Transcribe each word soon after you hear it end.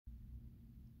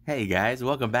Hey guys,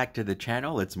 welcome back to the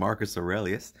channel. It's Marcus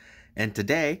Aurelius, and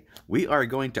today we are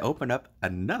going to open up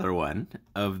another one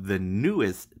of the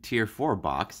newest Tier 4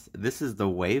 box. This is the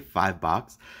Wave 5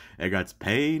 box. It got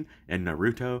Pain and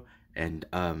Naruto and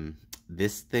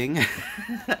this thing.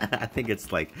 I think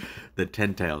it's like the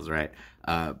Ten Tails, right?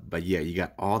 But yeah, you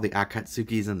got all the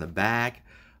Akatsukis in the back.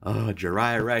 Oh,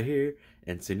 Jiraiya right here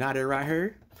and Tsunade right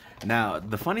here. Now,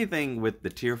 the funny thing with the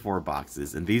Tier 4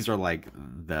 boxes, and these are like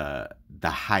the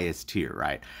highest tier,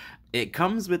 right? It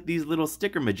comes with these little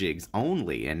sticker majigs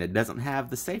only, and it doesn't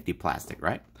have the safety plastic,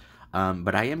 right?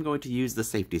 But I am going to use the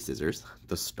safety scissors,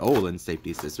 the stolen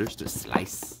safety scissors, to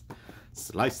slice,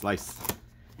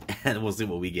 and we'll see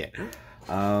what we get.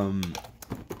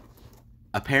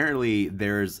 Apparently,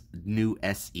 there's new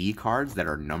SE cards that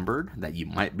are numbered that you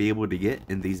might be able to get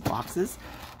in these boxes.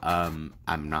 I'm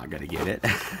not gonna get it.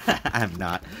 I'm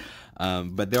not.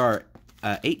 But there are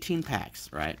 18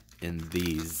 packs, right, in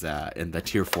these in the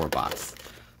Tier 4 box.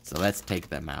 So let's take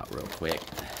them out real quick.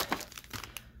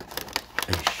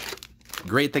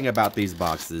 Great thing about these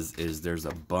boxes is there's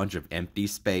a bunch of empty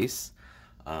space.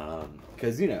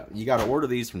 Because, you know, you got to order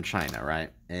these from China, right?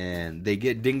 And they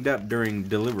get dinged up during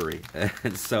delivery.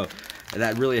 And so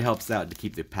that really helps out to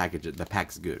keep the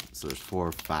packs good. So there's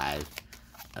 4, 5,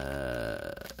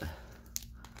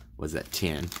 was that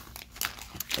 10?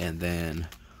 And then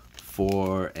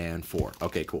 4 and 4.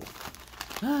 Okay, cool.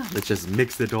 Let's just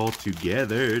mix it all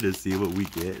together to see what we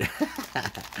get.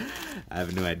 I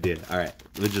have no idea. All right,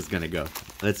 we're just gonna go.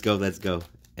 Let's go,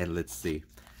 and let's see.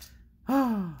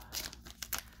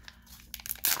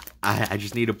 I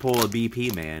just need to pull a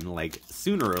BP, man, like,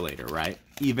 sooner or later, right?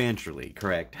 Eventually,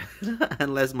 correct?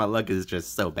 Unless my luck is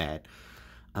just so bad.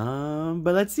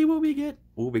 But let's see what we get.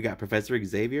 Oh, we got Professor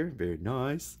Xavier. Very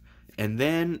nice. And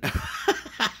then...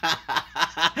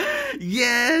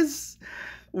 yes!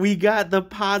 We got the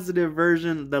positive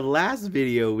version. The last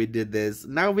video we did this.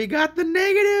 Now we got the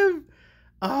negative!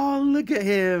 Oh, look at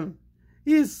him.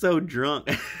 He is so drunk.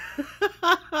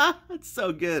 It's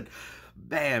so good.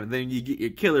 Bam, then you get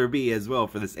your Killer Bee as well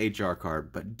for this HR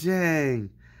card. But dang,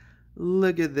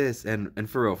 look at this. And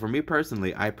for real, for me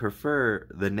personally, I prefer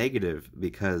the negative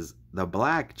because the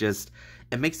black just,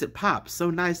 it makes it pop so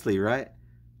nicely, right?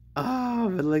 Oh,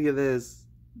 but look at this.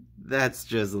 That's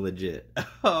just legit.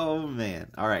 Oh,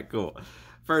 man. All right, cool.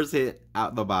 First hit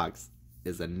out the box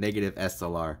is a negative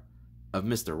SLR of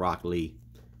Mr. Rock Lee.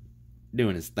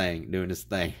 Doing his thing.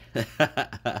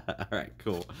 All right,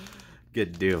 cool.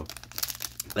 Good deal.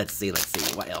 Let's see,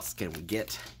 what else can we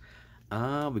get? We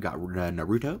got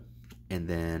Naruto, and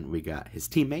then we got his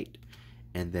teammate,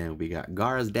 and then we got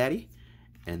Gaara's daddy,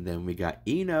 and then we got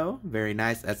Ino, very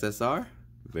nice SSR,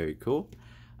 very cool.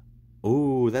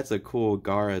 Ooh, that's a cool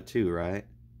Gaara too, right?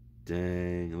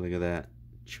 Dang, look at that.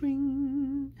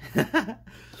 Chwing.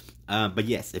 But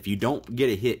yes, if you don't get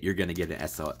a hit, you're gonna get an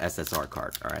SSR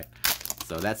card, all right?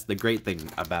 So that's the great thing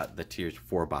about the Tier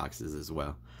 4 boxes as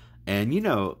well. And, you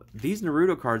know, these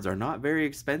Naruto cards are not very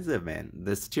expensive, man.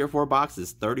 This Tier 4 box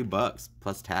is 30 bucks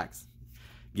plus tax,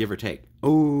 give or take.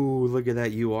 Oh, look at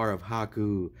that UR of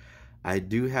Haku. I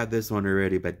do have this one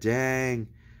already, but dang.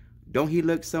 Don't he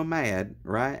look so mad,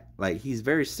 right? Like, he's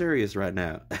very serious right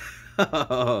now.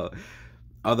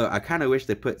 Although, I kind of wish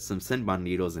they put some Senbon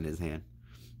needles in his hand.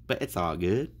 But it's all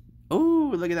good.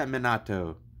 Oh, look at that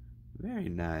Minato. Very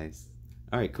nice.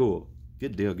 All right, cool.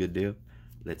 Good deal, good deal.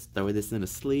 Let's throw this in a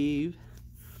sleeve.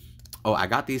 Oh, I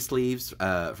got these sleeves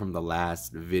from the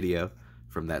last video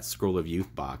from that Scroll of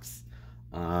Youth box.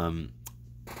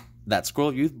 That Scroll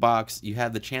of Youth box, you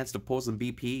had the chance to pull some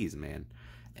BPs, man.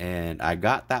 And I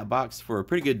got that box for a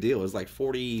pretty good deal. It was like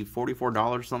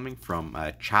 $44 something from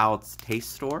Child's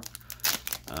Taste Store.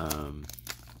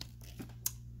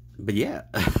 But yeah,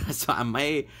 so I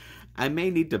may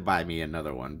need to buy me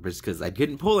another one just because I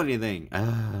didn't pull anything.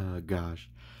 Oh, gosh.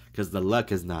 Because the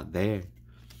luck is not there.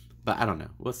 But I don't know.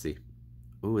 We'll see.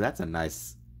 Ooh, that's a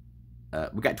nice...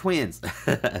 we got twins.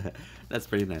 That's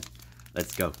pretty nice.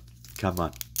 Let's go. Come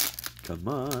on. Come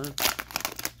on.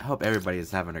 I hope everybody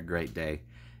is having a great day.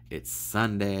 It's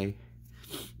Sunday.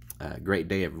 A great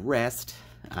day of rest.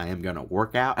 I am going to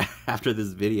work out after this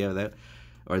video, though.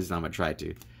 Or at least I'm going to try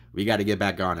to. We got to get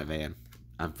back on it, man.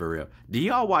 I'm for real. Do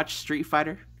y'all watch Street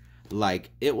Fighter? Like,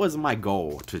 it was my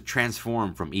goal to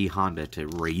transform from E Honda to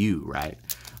Ryu, right?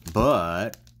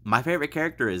 But my favorite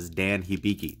character is Dan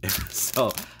Hibiki.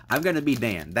 So I'm gonna be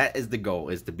Dan. That is the goal,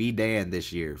 is to be Dan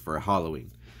this year for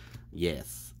Halloween.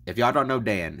 Yes. If y'all don't know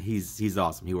Dan, he's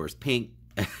awesome. He wears pink.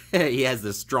 He has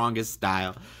the strongest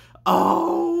style.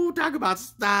 Oh, talk about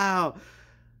style.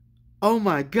 Oh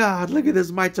my god, look at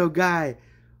this Maito guy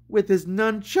with his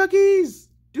nunchuckies.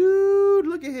 Dude,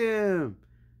 look at him.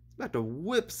 He's about to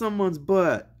whip someone's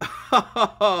butt.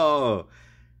 Oh,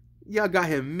 y'all got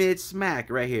him mid-smack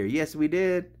right here. Yes, we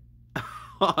did.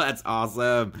 Oh, that's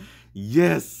awesome.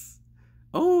 Yes.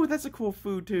 Oh, that's a cool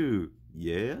food too.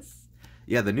 Yes.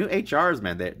 Yeah, the new HRs,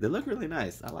 man, they look really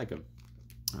nice. I like them.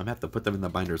 I'm gonna have to put them in the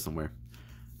binder somewhere.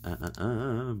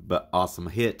 But awesome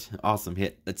hit. Awesome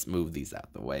hit. Let's move these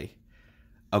out the way.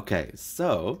 Okay,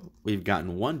 so we've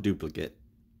gotten one duplicate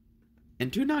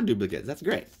and two non-duplicates. That's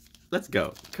great. Let's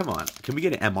go. Come on. Can we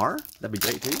get an MR? That'd be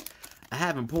great too. I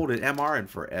haven't pulled an MR in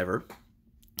forever.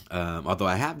 Although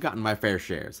I have gotten my fair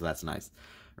share, so that's nice.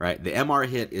 Right? The MR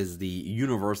hit is the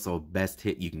universal best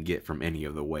hit you can get from any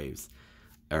of the waves.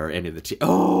 Or any of the...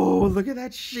 Oh, look at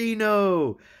that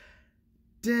Shino!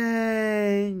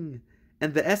 Dang!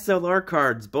 And the SLR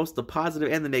cards, both the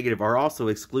positive and the negative, are also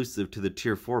exclusive to the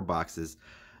Tier 4 boxes.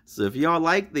 So if y'all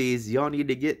like these, y'all need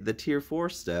to get the Tier 4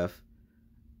 stuff.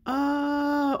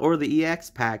 Or the EX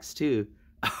packs, too.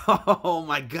 Oh,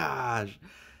 my gosh.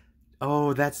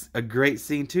 Oh, that's a great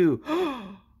scene, too.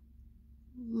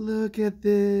 Look at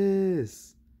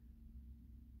this.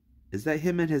 Is that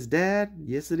him and his dad?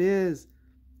 Yes, it is.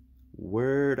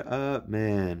 Word up,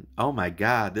 man. Oh, my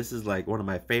God. This is like one of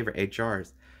my favorite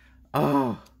HRs.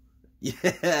 Oh,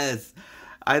 yes.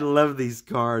 I love these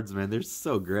cards, man. They're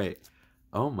so great.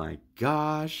 Oh, my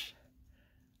gosh.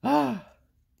 Ah.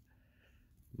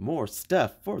 More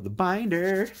stuff for the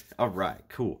binder. All right,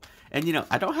 cool. And, you know,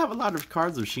 I don't have a lot of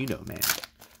cards of Shino, man.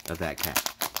 Of that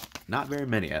cat. Not very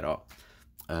many at all.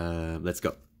 Let's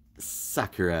go.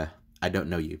 Sakura. I don't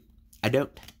know you. I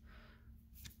don't.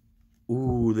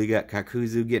 Ooh, they got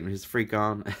Kakuzu getting his freak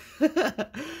on.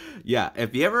 Yeah,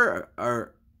 if you ever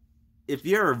are... If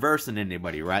you're reversing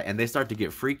anybody, right, and they start to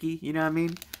get freaky, you know what I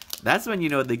mean? That's when you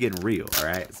know they're getting real, all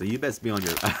right? So you best be on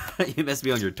your you best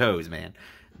be on your toes, man.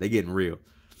 They're getting real.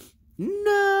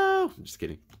 No, I'm just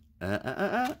kidding.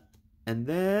 And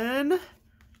then,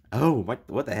 oh,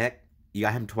 what the heck? You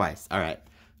got him twice. All right,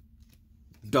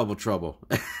 double trouble.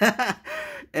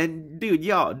 And dude,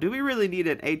 y'all, do we really need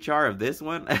an HR of this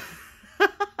one?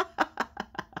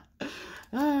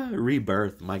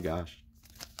 Rebirth, my gosh.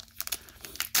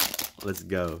 Let's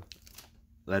go.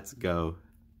 Let's go.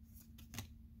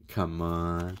 Come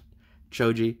on.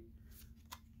 Choji.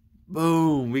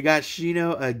 Boom. We got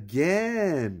Shino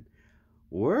again.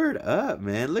 Word up,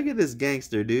 man. Look at this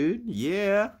gangster, dude.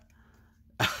 Yeah.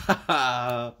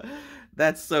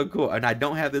 That's so cool. And I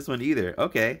don't have this one either.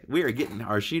 Okay. We are getting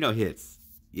our Shino hits.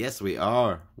 Yes, we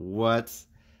are. What?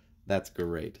 That's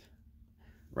great.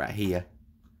 Right here.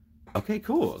 Okay,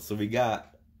 cool. So we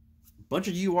got a bunch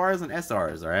of URs and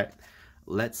SRs, all right?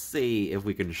 Let's see if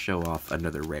we can show off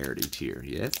another rarity tier,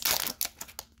 yes?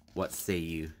 What say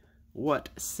you? What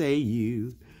say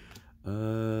you?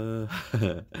 Oh,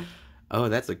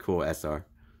 that's a cool SR.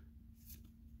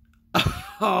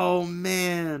 Oh,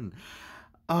 man.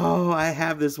 Oh, I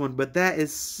have this one, but that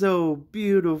is so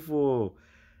beautiful.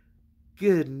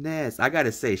 Goodness. I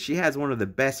gotta say, she has one of the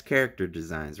best character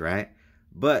designs, right?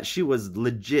 But she was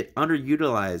legit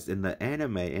underutilized in the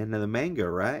anime and the manga,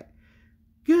 right?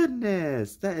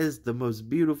 Goodness, that is the most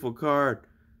beautiful card.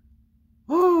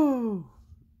 Oh,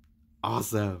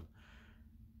 awesome.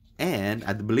 And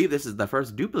I believe this is the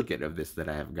first duplicate of this that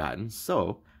I have gotten,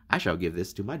 so I shall give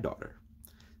this to my daughter.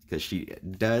 Because she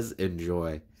does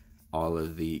enjoy all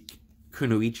of the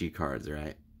Kunoichi cards,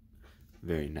 right?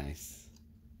 Very nice.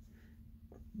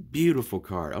 Beautiful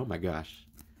card, oh my gosh.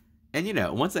 And you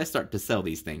know, once I start to sell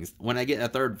these things, when I get a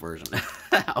third version,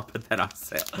 I'll put that on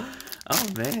sale. Oh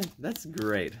man, that's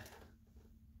great.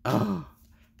 Oh,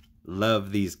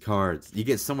 love these cards. You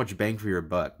get so much bang for your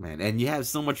buck, man. And you have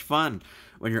so much fun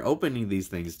when you're opening these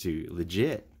things too.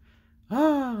 Legit.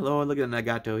 Oh, Lord, look at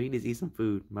Nagato. He needs to eat some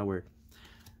food, my word.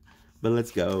 But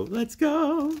let's go. Let's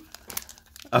go.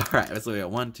 All right, so we got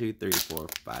 1, 2, 3, 4,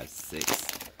 5, 6.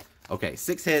 Okay,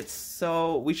 6 hits.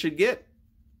 So we should get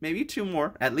maybe 2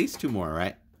 more, at least 2 more,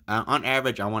 right? On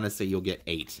average, I want to say you'll get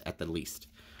 8 at the least.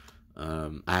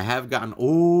 I have gotten,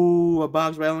 a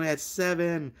box where I only had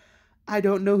 7. I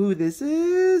don't know who this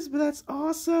is, but that's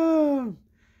awesome.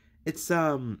 It's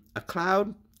a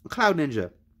cloud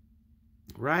ninja,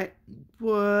 right?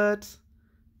 What?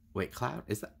 Wait, cloud?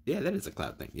 Is that? Yeah, that is a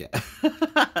cloud thing. Yeah,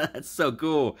 that's so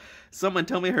cool. Someone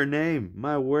tell me her name.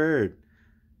 My word.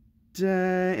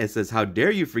 Dang. It says, "How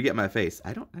dare you forget my face?"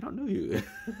 I don't know you.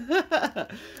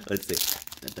 Let's see.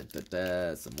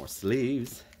 Some more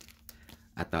sleeves.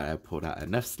 I thought I pulled out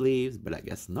enough sleeves, but I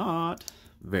guess not.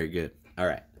 Very good. All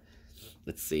right.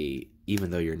 Let's see.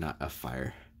 Even though you're not a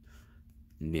fire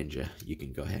ninja, you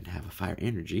can go ahead and have a fire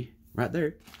energy right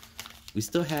there. We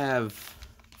still have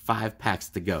 5 packs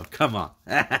to go. Come on.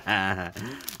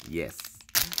 Yes.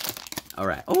 All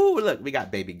right. Oh, look, we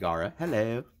got Baby Gara.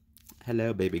 Hello.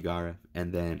 Hello, Baby Gara.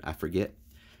 And then, I forget.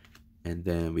 And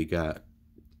then we got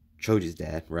Choji's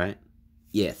dad, right?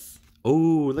 Yes.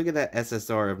 Oh, look at that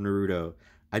SSR of Naruto.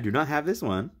 I do not have this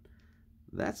one.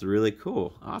 That's really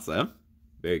cool. Awesome.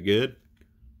 Very good.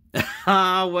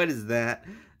 What is that?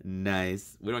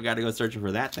 Nice. We don't got to go searching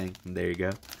for that thing. There you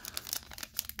go.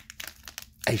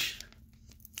 Aish.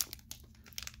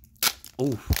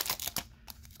 Oh.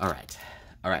 Alright.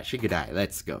 Alright, Shikadai.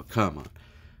 Let's go. Come on.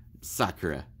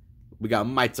 Sakura. We got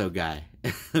Maito guy.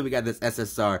 We got this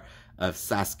SSR of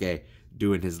Sasuke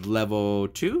doing his level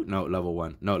 2? No, level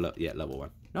 1. No, yeah, level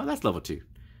 1. No, that's level 2.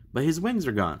 But his wings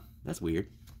are gone. That's weird.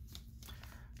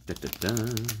 Da, da, da.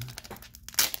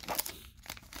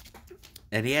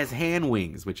 And he has hand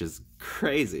wings, which is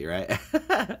crazy, right?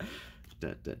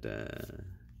 Da, da, da.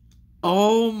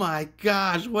 Oh my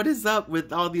gosh, what is up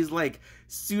with all these like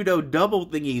pseudo double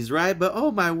thingies, right? But oh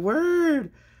my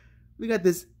word, we got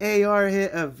this AR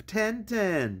hit of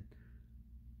 1010.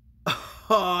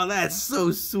 Oh, that's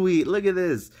so sweet. Look at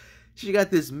this. She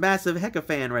got this massive Heka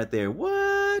fan right there.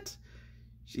 What?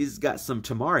 She's got some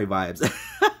Temari vibes.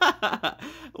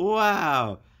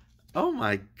 Wow. Oh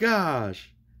my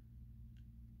gosh.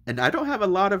 And I don't have a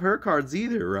lot of her cards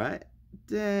either, right?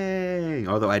 Dang.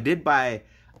 Although I did buy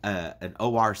an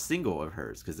OR single of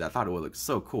hers because I thought it would look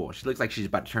so cool. She looks like she's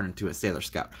about to turn into a Sailor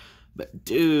Scout. But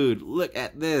dude, look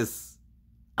at this.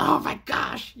 Oh my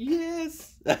gosh.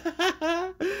 Yes.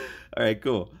 All right,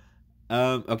 cool.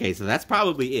 Okay, so that's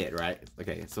probably it, right?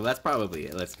 Okay, so that's probably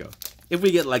it. Let's go. If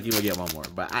we get lucky, we'll get one more.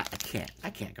 But I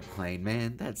can't complain,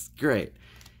 man. That's great.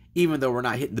 Even though we're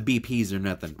not hitting the BPs or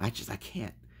nothing. I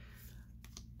can't.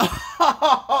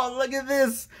 Oh, look at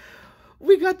this.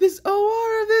 We got this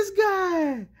OR of this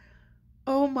guy.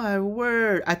 Oh my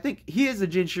word. I think he is a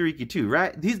Jinchuriki too,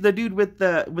 right? He's the dude with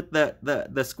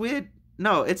the squid.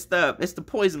 No, it's the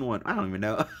poison one. I don't even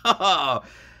know. Oh,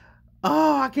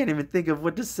 I can't even think of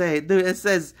what to say. Dude, it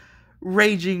says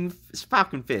Raging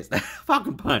Falcon Fist.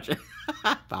 Falcon Punch.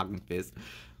 Falcon Fist.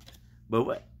 But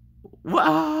what?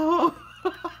 Wow.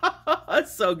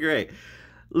 That's so great.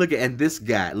 Look at, and this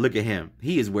guy, look at him.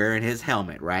 He is wearing his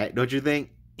helmet, right? Don't you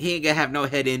think? He ain't gonna have no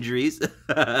head injuries.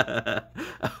 That's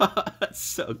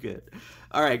so good.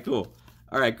 All right, cool.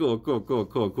 All right, cool.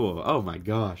 Oh my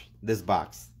gosh. This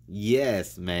box.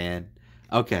 Yes, man.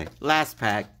 Okay, last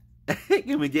pack.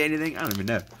 Can we get anything? I don't even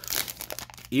know.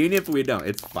 Even if we don't,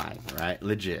 it's fine, right?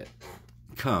 Legit.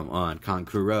 Come on,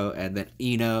 Kankuro, and then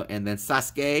Ino, and then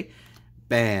Sasuke.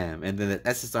 Bam. And then the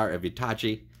SSR of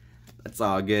Itachi. That's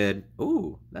all good.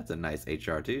 Ooh, that's a nice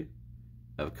HR too.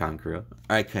 Of Kankuro.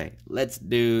 Okay, let's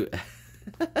do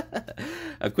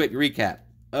a quick recap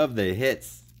of the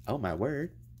hits. Oh my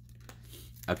word.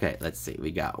 Okay, let's see.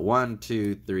 We got 1,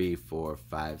 2, 3, 4,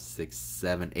 5, 6,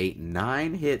 7, 8,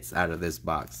 9 hits out of this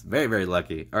box. Very, very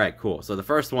lucky. All right, cool. So the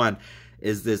first one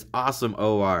is this awesome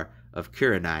OR of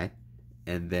Kurenai.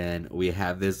 And then we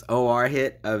have this OR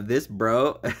hit of this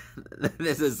bro.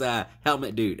 This is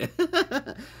Helmet Dude.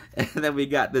 And then we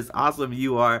got this awesome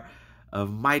UR of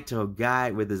Maito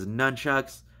guy with his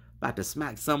nunchucks. About to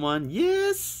smack someone.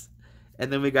 Yes!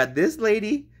 And then we got this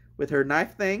lady with her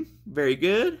knife thing. Very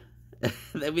good.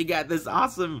 Then we got this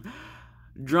awesome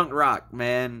Drunk Rock,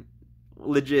 man.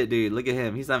 Legit, dude. Look at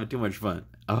him. He's having too much fun.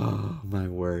 Oh, my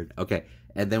word. Okay.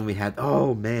 And then we had,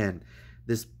 oh, man,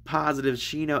 this positive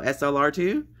Shino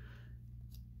SLR2.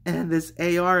 And this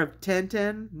AR of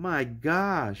 1010. My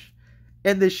gosh.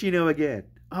 And this Shino again.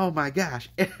 Oh, my gosh.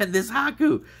 And this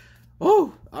Haku.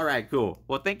 Oh, all right, cool.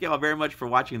 Well, thank you all very much for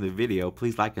watching the video.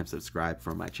 Please like and subscribe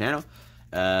for my channel.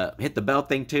 Hit the bell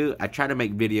thing, too. I try to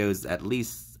make videos at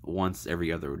least once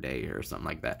every other day or something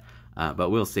like that.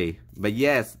 But we'll see. But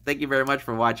yes, thank you very much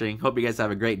for watching. Hope you guys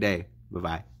have a great day.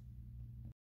 Bye-bye.